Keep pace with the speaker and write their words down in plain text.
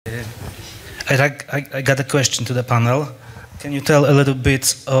I got a question to the panel. Can you tell a little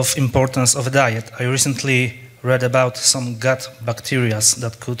bit of importance of a diet? I recently read about some gut bacteria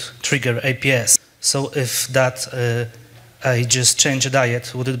that could trigger APS. So if that I just change a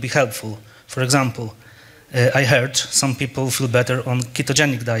diet, would it be helpful? For example, I heard some people feel better on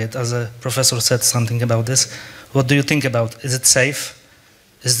ketogenic diet, as a professor said something about this. What do you think about? Is it safe?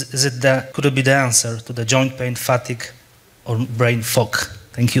 Could it be the answer to the joint pain, fatigue, or brain fog?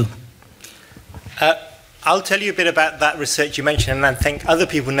 Thank you. I'll tell you a bit about that research you mentioned, and I think other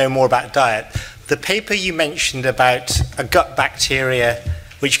people know more about diet. The paper you mentioned about a gut bacteria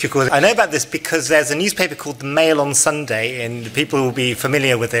which could cause... I know about this because there's a newspaper called The Mail on Sunday, and people will be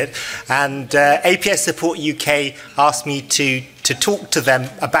familiar with it. And APS Support UK asked me to talk to them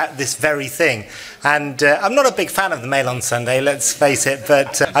about this very thing. And I'm not a big fan of The Mail on Sunday, let's face it,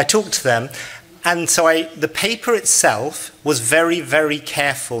 but I talked to them. And so the paper itself was very, very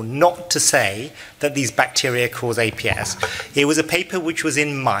careful not to say that these bacteria cause APS. It was a paper which was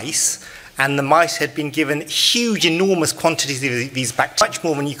in mice, and the mice had been given huge, enormous quantities of these bacteria, much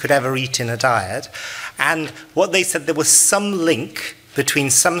more than you could ever eat in a diet. And what they said, there was some link between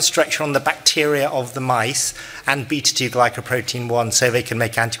some structure on the bacteria of the mice and beta-2-glycoprotein 1, so they can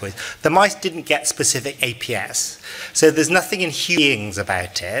make antibodies. The mice didn't get specific APS. So there's nothing in human beings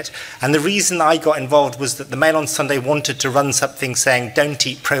about it. And the reason I got involved was that the Mail on Sunday wanted to run something saying, don't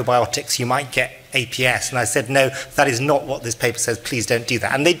eat probiotics, you might get APS. And I said, no, that is not what this paper says, please don't do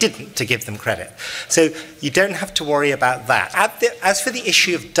that. And they didn't, to give them credit. So you don't have to worry about that. As for the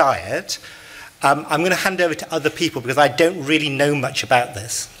issue of diet, I'm going to hand over to other people because I don't really know much about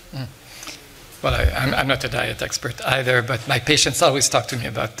this. Well, I'm not a diet expert either, but my patients always talk to me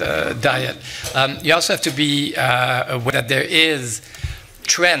about diet. You also have to be aware that there is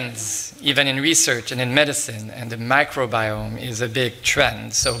trends, even in research and in medicine, and the microbiome is a big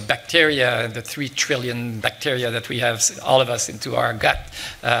trend. So bacteria, the 3 trillion bacteria that we have, all of us, into our gut,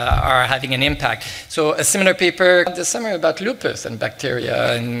 are having an impact. So a similar paper this summer about lupus and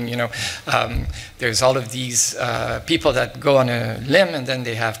bacteria, and there's all of these people that go on a limb and then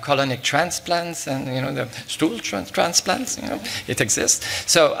they have colonic transplants and the stool transplants. It exists.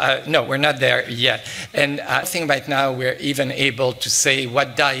 So no, we're not there yet. And I think right now we're even able to say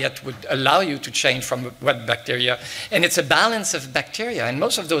what diet would allow you to change from what bacteria. And it's a balance of bacteria. And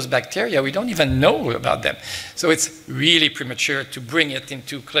most of those bacteria, we don't even know about them. So it's really premature to bring it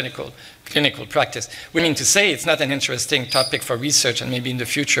into clinical practice. We mean to say it's not an interesting topic for research, and maybe in the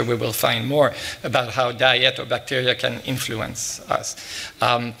future we will find more about how diet or bacteria can influence us.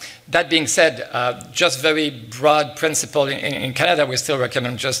 That being said, just very broad principle, in Canada we still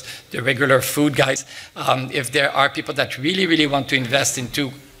recommend just the regular food guides. If there are people that really, really want to invest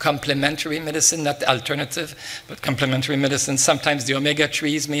into complementary medicine, not alternative, but complementary medicine. Sometimes the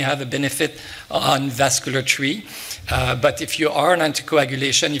omega-3s may have a benefit on vascular tree, but if you are on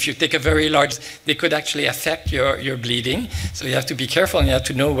anticoagulation, if you take a very large, they could actually affect your bleeding. So you have to be careful and you have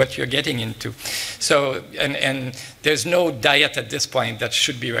to know what you're getting into. So, and there's no diet at this point that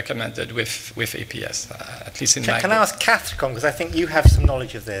should be recommended with APS, at least in my Can I ask Catherine, because I think you have some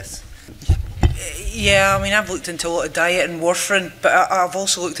knowledge of this. Yeah, I mean, I've looked into a lot of diet and warfarin, but I've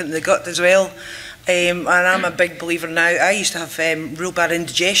also looked into the gut as well. And I'm a big believer now. I used to have real bad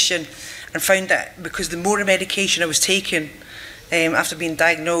indigestion and found that because the more medication I was taking after being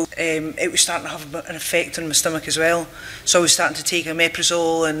diagnosed, it was starting to have an effect on my stomach as well. So I was starting to take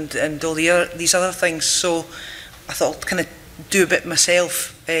omeprazole and all these other things. So I thought I'd kind of do a bit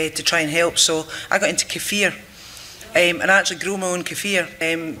myself to try and help. So I got into kefir. And I actually grow my own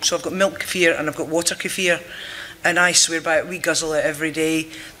kefir. So I've got milk kefir and I've got water kefir. And I swear by it, we guzzle it every day.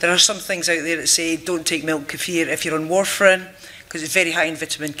 There are some things out there that say don't take milk kefir if you're on warfarin, because it's very high in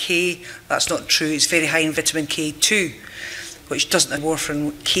vitamin K. That's not true. It's very high in vitamin K2, which doesn't have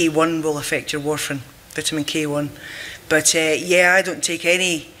warfarin. K1 will affect your warfarin, vitamin K1. But yeah, I don't take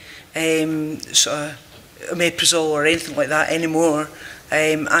any sort of omeprazole or anything like that anymore.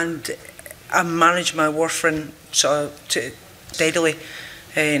 And I manage my warfarin sort of steadily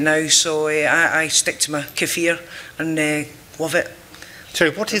now, so I stick to my kefir and love it. Sorry,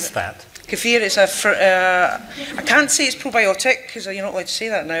 what is that? Kefir is I can't say it's probiotic because you're not allowed to say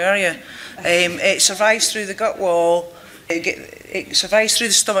that now, are you? It survives through the gut wall. It survives through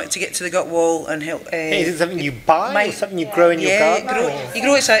the stomach to get to the gut wall and help. Is it something you buy or something you grow in your garden? Yeah, you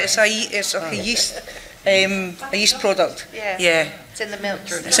grow. It's like a yeast product. Yeah. It's in the milk.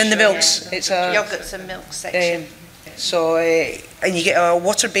 It's in the milks. It's a yogurts and milk section. So and you get a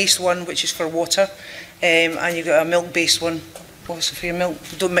water-based one, which is for water, and you get a milk-based one, obviously for your milk.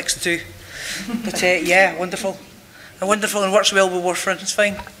 Don't mix the two. But yeah, wonderful, and works well with warfarin. It's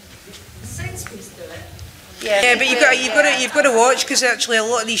fine. Yeah, but you've got to watch, because actually a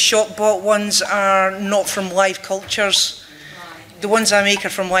lot of these shop bought ones are not from live cultures. The ones I make are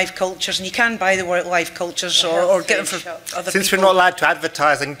from live cultures, and you can buy the live cultures or get them from other people. Since we're not allowed to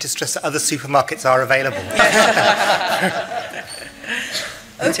advertise, I need to stress that other supermarkets are available.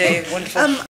 Okay, wonderful.